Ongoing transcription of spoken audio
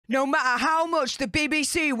No matter how much the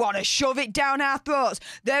BBC want to shove it down our throats,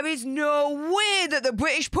 there is no way that the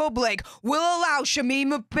British public will allow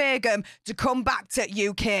Shamima Begum to come back to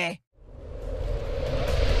UK.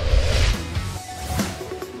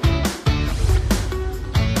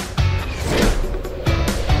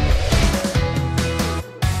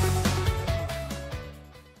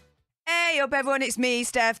 Hey up everyone, it's me,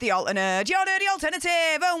 Stef the Alter Nerd, your nerdy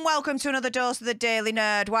alternative, and welcome to another dose of the Daily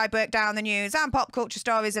Nerd, where I break down the news and pop culture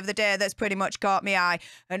stories of the day that's pretty much caught me eye.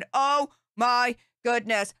 And oh my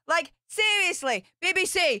goodness, like seriously,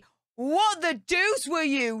 BBC, what the deuce were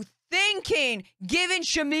you thinking giving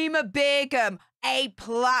Shamima Begum a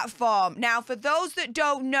platform? Now, for those that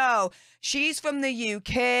don't know, she's from the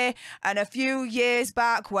UK, and a few years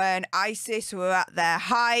back when ISIS were at their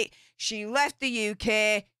height, she left the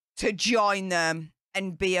UK to join them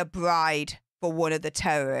and be a bride for one of the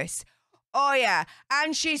terrorists. Oh yeah,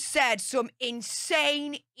 and she said some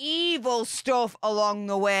insane, evil stuff along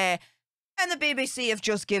the way. And the BBC have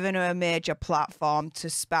just given her a major platform to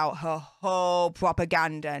spout her whole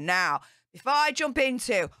propaganda. Now, before I jump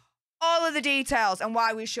into all of the details and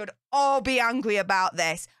why we should all be angry about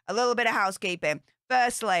this, a little bit of housekeeping.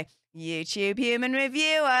 Firstly, YouTube human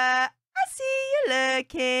reviewer, I see you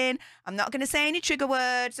lurking. I'm not going to say any trigger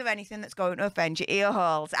words or anything that's going to offend your ear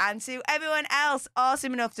holes. And to everyone else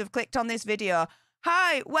awesome enough to have clicked on this video,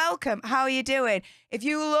 hi, welcome, how are you doing? If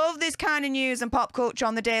you love this kind of news and pop culture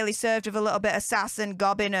on the daily, served with a little bit of sass and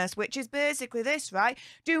gobbiness, which is basically this, right?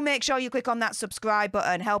 Do make sure you click on that subscribe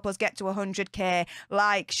button, help us get to 100k,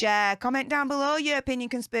 like, share, comment down below your opinion,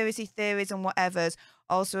 conspiracy theories and whatevers.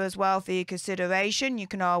 Also as well, for your consideration, you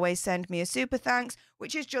can always send me a super thanks,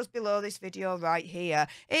 which is just below this video right here.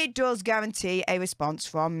 It does guarantee a response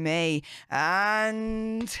from me.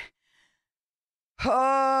 And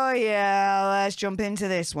oh yeah, let's jump into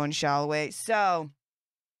this one, shall we? So,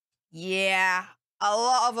 yeah, a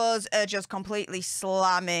lot of us are just completely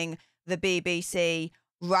slamming the BBC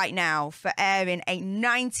right now for airing a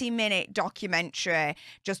 90-minute documentary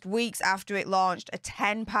just weeks after it launched a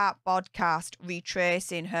 10-part podcast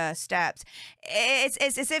retracing her steps. It's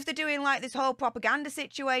as if they're doing like this whole propaganda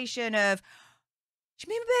situation of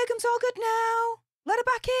Shamima Begum's all good now, let her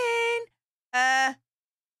back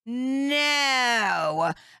in.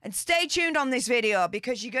 No. And stay tuned on this video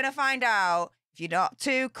because you're going to find out, if you're not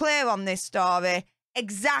too clear on this story,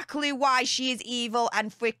 exactly why she is evil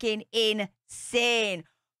and freaking insane.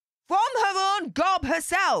 From her own gob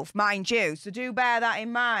herself, mind you, so do bear that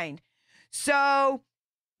in mind. So,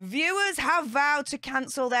 viewers have vowed to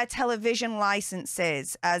cancel their television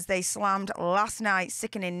licenses as they slammed last night's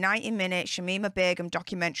sickening 90-minute Shamima Begum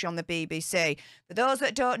documentary on the BBC. For those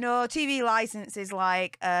that don't know, TV license is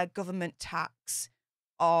like a government tax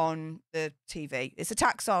on the TV. It's a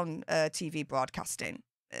tax on TV broadcasting.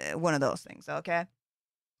 One of those things, okay?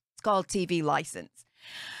 It's called TV license.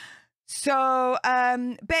 So,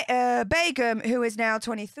 Begum, who is now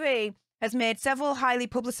 23, has made several highly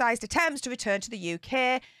publicised attempts to return to the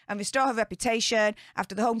UK and restore her reputation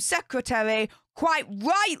after the Home Secretary, quite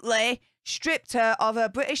rightly, stripped her of her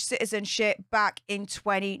British citizenship back in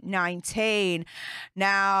 2019.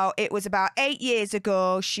 Now, it was about 8 years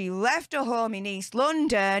ago she left her home in East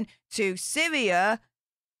London to Syria,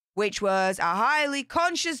 which was a highly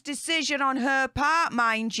conscious decision on her part,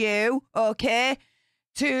 mind you, okay,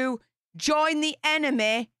 to join the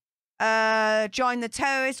enemy, join the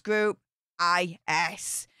terrorist group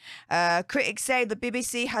IS. Critics say the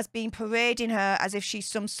BBC has been parading her as if she's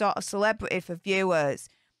some sort of celebrity for viewers.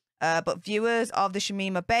 But viewers of the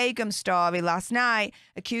Shamima Begum story last night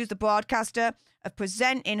accused the broadcaster of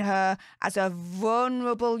presenting her as a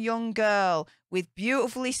vulnerable young girl with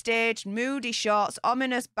beautifully staged, moody shots,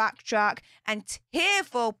 ominous backtrack, and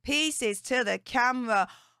tearful pieces to the camera.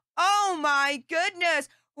 Oh my goodness!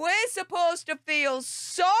 We're supposed to feel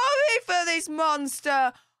sorry for this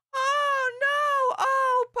monster. Oh, no.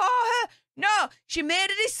 Oh, poor her. No, she made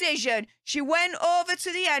a decision. She went over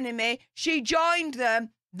to the enemy. She joined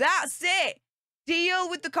them. That's it. Deal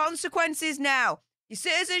with the consequences now. Your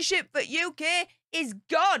citizenship for UK is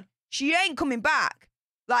gone. She ain't coming back.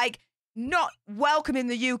 Like, not welcome in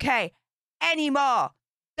the UK anymore.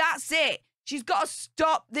 That's it. She's got to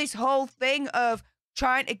stop this whole thing of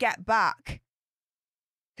trying to get back.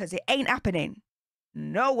 Because it ain't happening.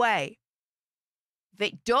 No way. If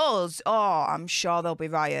it does, oh, I'm sure there'll be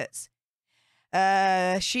riots.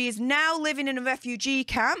 She is now living in a refugee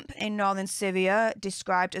camp in northern Syria,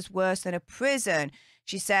 described as worse than a prison.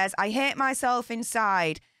 She says, I hate myself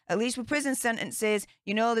inside. At least with prison sentences,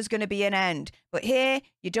 you know there's going to be an end. But here,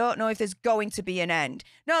 you don't know if there's going to be an end.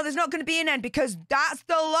 No, there's not going to be an end because that's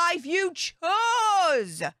the life you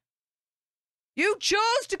chose. You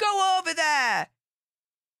chose to go over there.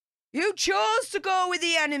 You chose to go with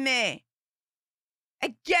the enemy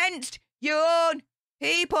against your own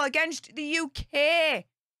people, against the UK,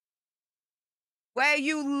 where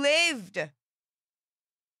you lived,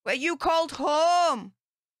 where you called home.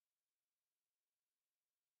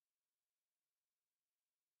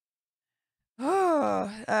 Oh,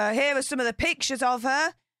 here are some of the pictures of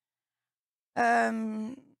her.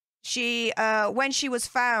 She, when she was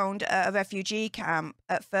found at a refugee camp,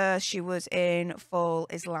 at first she was in full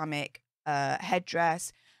Islamic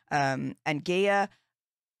headdress and gear,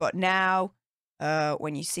 but now,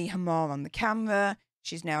 when you see her more on the camera,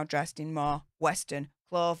 she's now dressed in more Western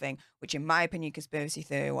clothing, which in my opinion, conspiracy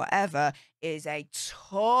theory, whatever, is a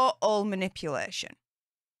total manipulation.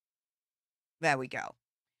 There we go.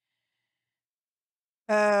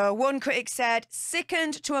 One critic said,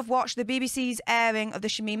 sickened to have watched the BBC's airing of the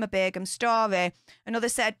Shamima Begum story. Another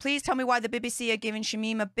said, please tell me why the BBC are giving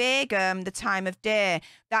Shamima Begum the time of day.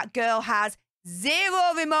 That girl has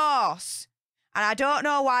zero remorse. And I don't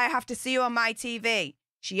know why I have to see her on my TV.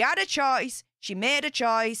 She had a choice. She made a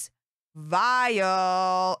choice.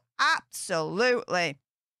 Vile. Absolutely.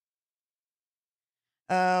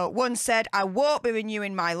 One said, I won't be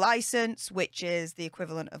renewing my license, which is the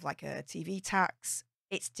equivalent of like a TV tax.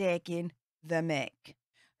 It's taking the mick.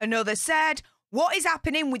 Another said, what is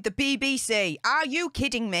happening with the BBC? Are you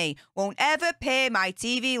kidding me? Won't ever pay my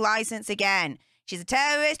TV license again. She's a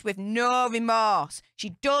terrorist with no remorse.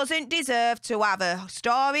 She doesn't deserve to have a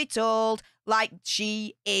story told like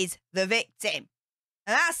she is the victim.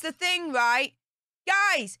 And that's the thing, right?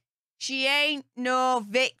 Guys, she ain't no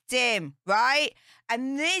victim, right?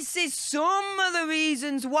 And this is some of the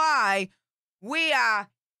reasons why we are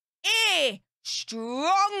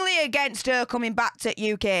strongly against her coming back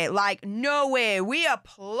to UK. Like, no way. We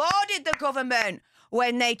applauded the government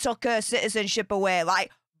when they took her citizenship away.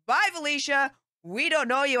 Like, bye, Felicia. We don't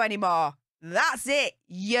know you anymore. That's it.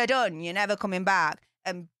 You're done. You're never coming back.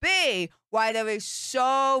 And B, why there is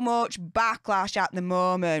so much backlash at the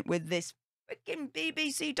moment with this freaking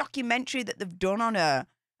BBC documentary that they've done on her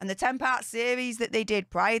and the 10-part series that they did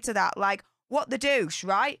prior to that. Like, what the deuce,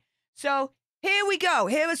 right? So here we go.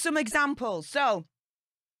 Here are some examples. So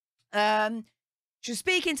she was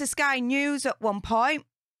speaking to Sky News at one point,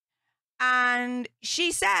 and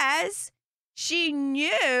she says she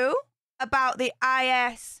knew about the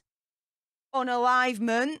IS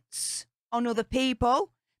unalivements on other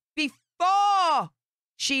people before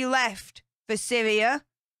she left for Syria.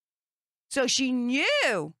 So she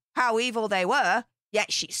knew how evil they were,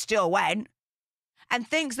 yet she still went, and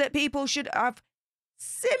thinks that people should have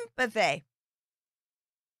sympathy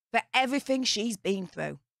for everything she's been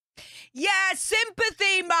through. Yeah,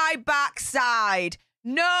 sympathy, my backside.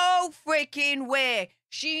 No freaking way.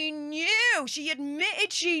 She knew, she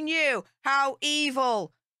admitted she knew how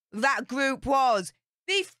evil that group was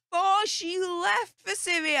before she left for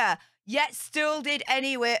Syria, yet still did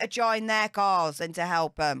anyway to join their cause and to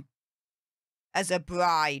help them as a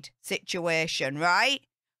bride situation, right?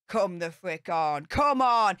 Come the frick on. Come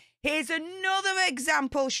on. Here's another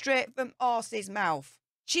example straight from horse's mouth.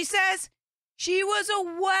 She says she was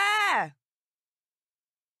aware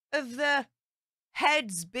of the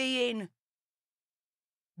heads being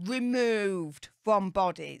removed from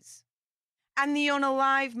bodies and the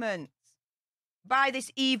unalivements by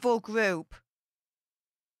this evil group,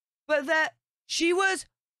 but that she was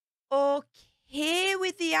okay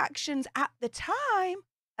with the actions at the time,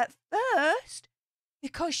 at first,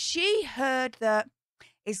 because she heard that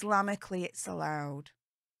Islamically it's allowed.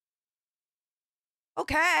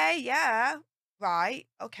 Okay, yeah, right,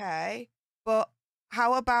 okay. But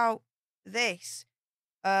how about this?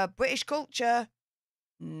 British culture,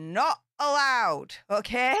 not allowed,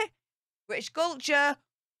 okay? British culture,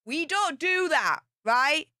 we don't do that,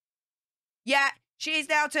 right? Yet she's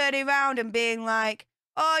now turning around and being like,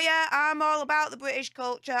 oh yeah, I'm all about the British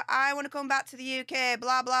culture. I want to come back to the UK,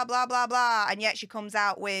 blah, blah, blah, blah, blah. And yet she comes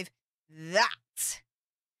out with that.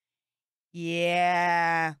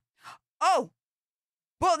 Yeah. Oh,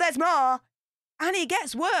 but there's more. And it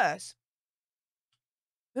gets worse.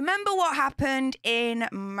 Remember what happened in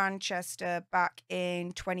Manchester back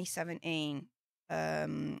in 2017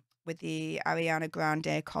 with the Ariana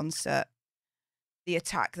Grande concert? The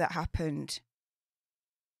attack that happened.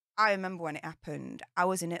 I remember when it happened. I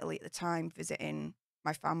was in Italy at the time visiting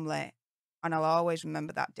my family, and I'll always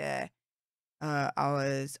remember that day. I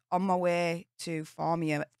was on my way to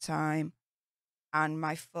Formia at the time, and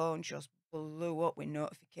my phone just blew up with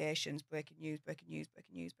notifications, breaking news, breaking news,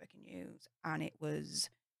 breaking news, breaking news, and it was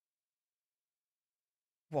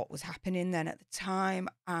what was happening then at the time,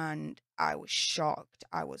 and I was shocked.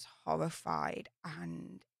 I was horrified,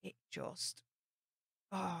 and it just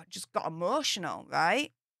got emotional,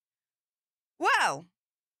 right? Well,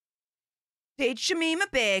 did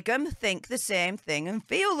Shamima Begum think the same thing and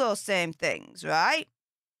feel those same things, right?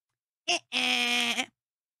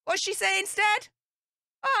 What's she say instead?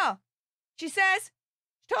 Oh, she says,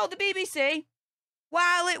 she told the BBC,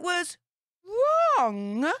 while it was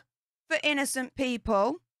wrong for innocent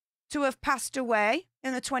people to have passed away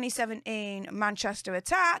in the 2017 Manchester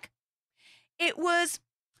attack, it was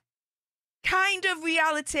kind of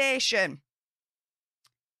realization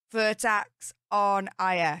for attacks on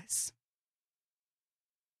IS.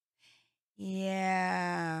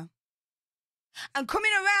 Yeah. And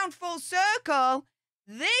coming around full circle,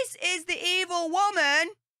 this is the evil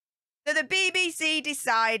woman that the BBC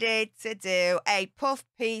decided to do a puff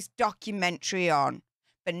piece documentary on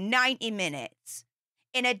for 90 minutes.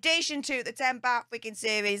 In addition to the 10-part freaking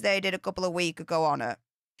series they did a couple of weeks ago on it.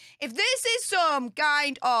 If this is some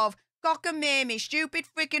kind of cockamamie, stupid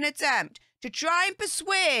freaking attempt to try and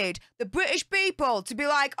persuade the British people to be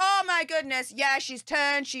like, oh my goodness, yeah, she's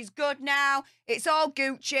turned, she's good now, it's all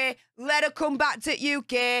Gucci, let her come back to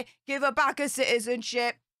UK, give her back her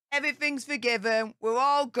citizenship, everything's forgiven, we're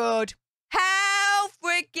all good. Hell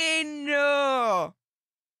freaking no!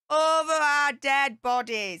 Over our dead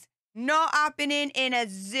bodies. Not happening in a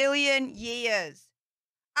zillion years.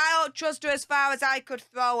 I don't trust her as far as I could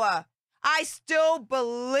throw her. I still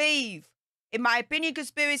believe, in my opinion,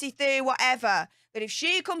 conspiracy theory, whatever, that if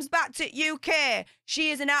she comes back to UK,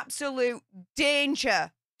 she is an absolute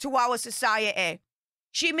danger to our society.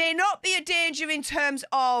 She may not be a danger in terms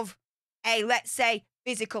of a, let's say,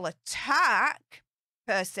 physical attack,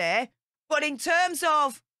 per se, but in terms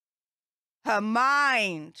of her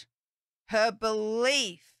mind, her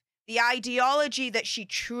belief, the ideology that she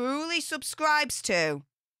truly subscribes to,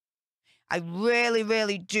 I really,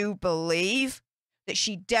 really do believe that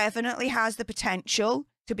she definitely has the potential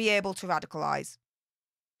to be able to radicalize.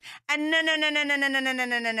 And no.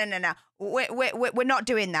 We're not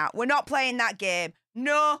doing that. We're not playing that game.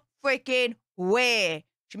 No freaking way.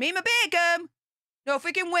 Shamima Begum, no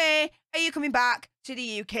freaking way are you coming back to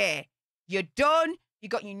the UK. You're done. You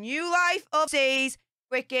got your new life overseas.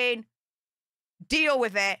 Freaking deal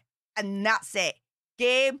with it. And that's it.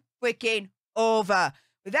 Game freaking over.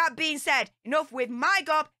 With that being said, enough with my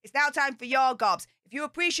gob. It's now time for your gobs. If you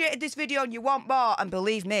appreciated this video and you want more, and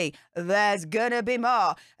believe me, there's gonna be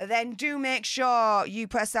more, then do make sure you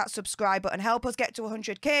press that subscribe button. Help us get to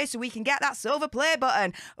 100k so we can get that silver play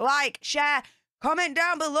button. Like, share, comment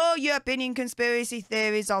down below your opinion conspiracy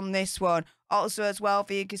theories on this one. Also, as well,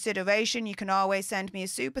 for your consideration, you can always send me a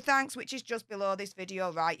super thanks, which is just below this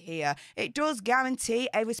video right here. It does guarantee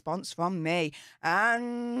a response from me.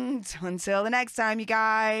 And until the next time, you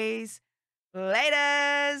guys,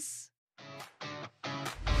 laters!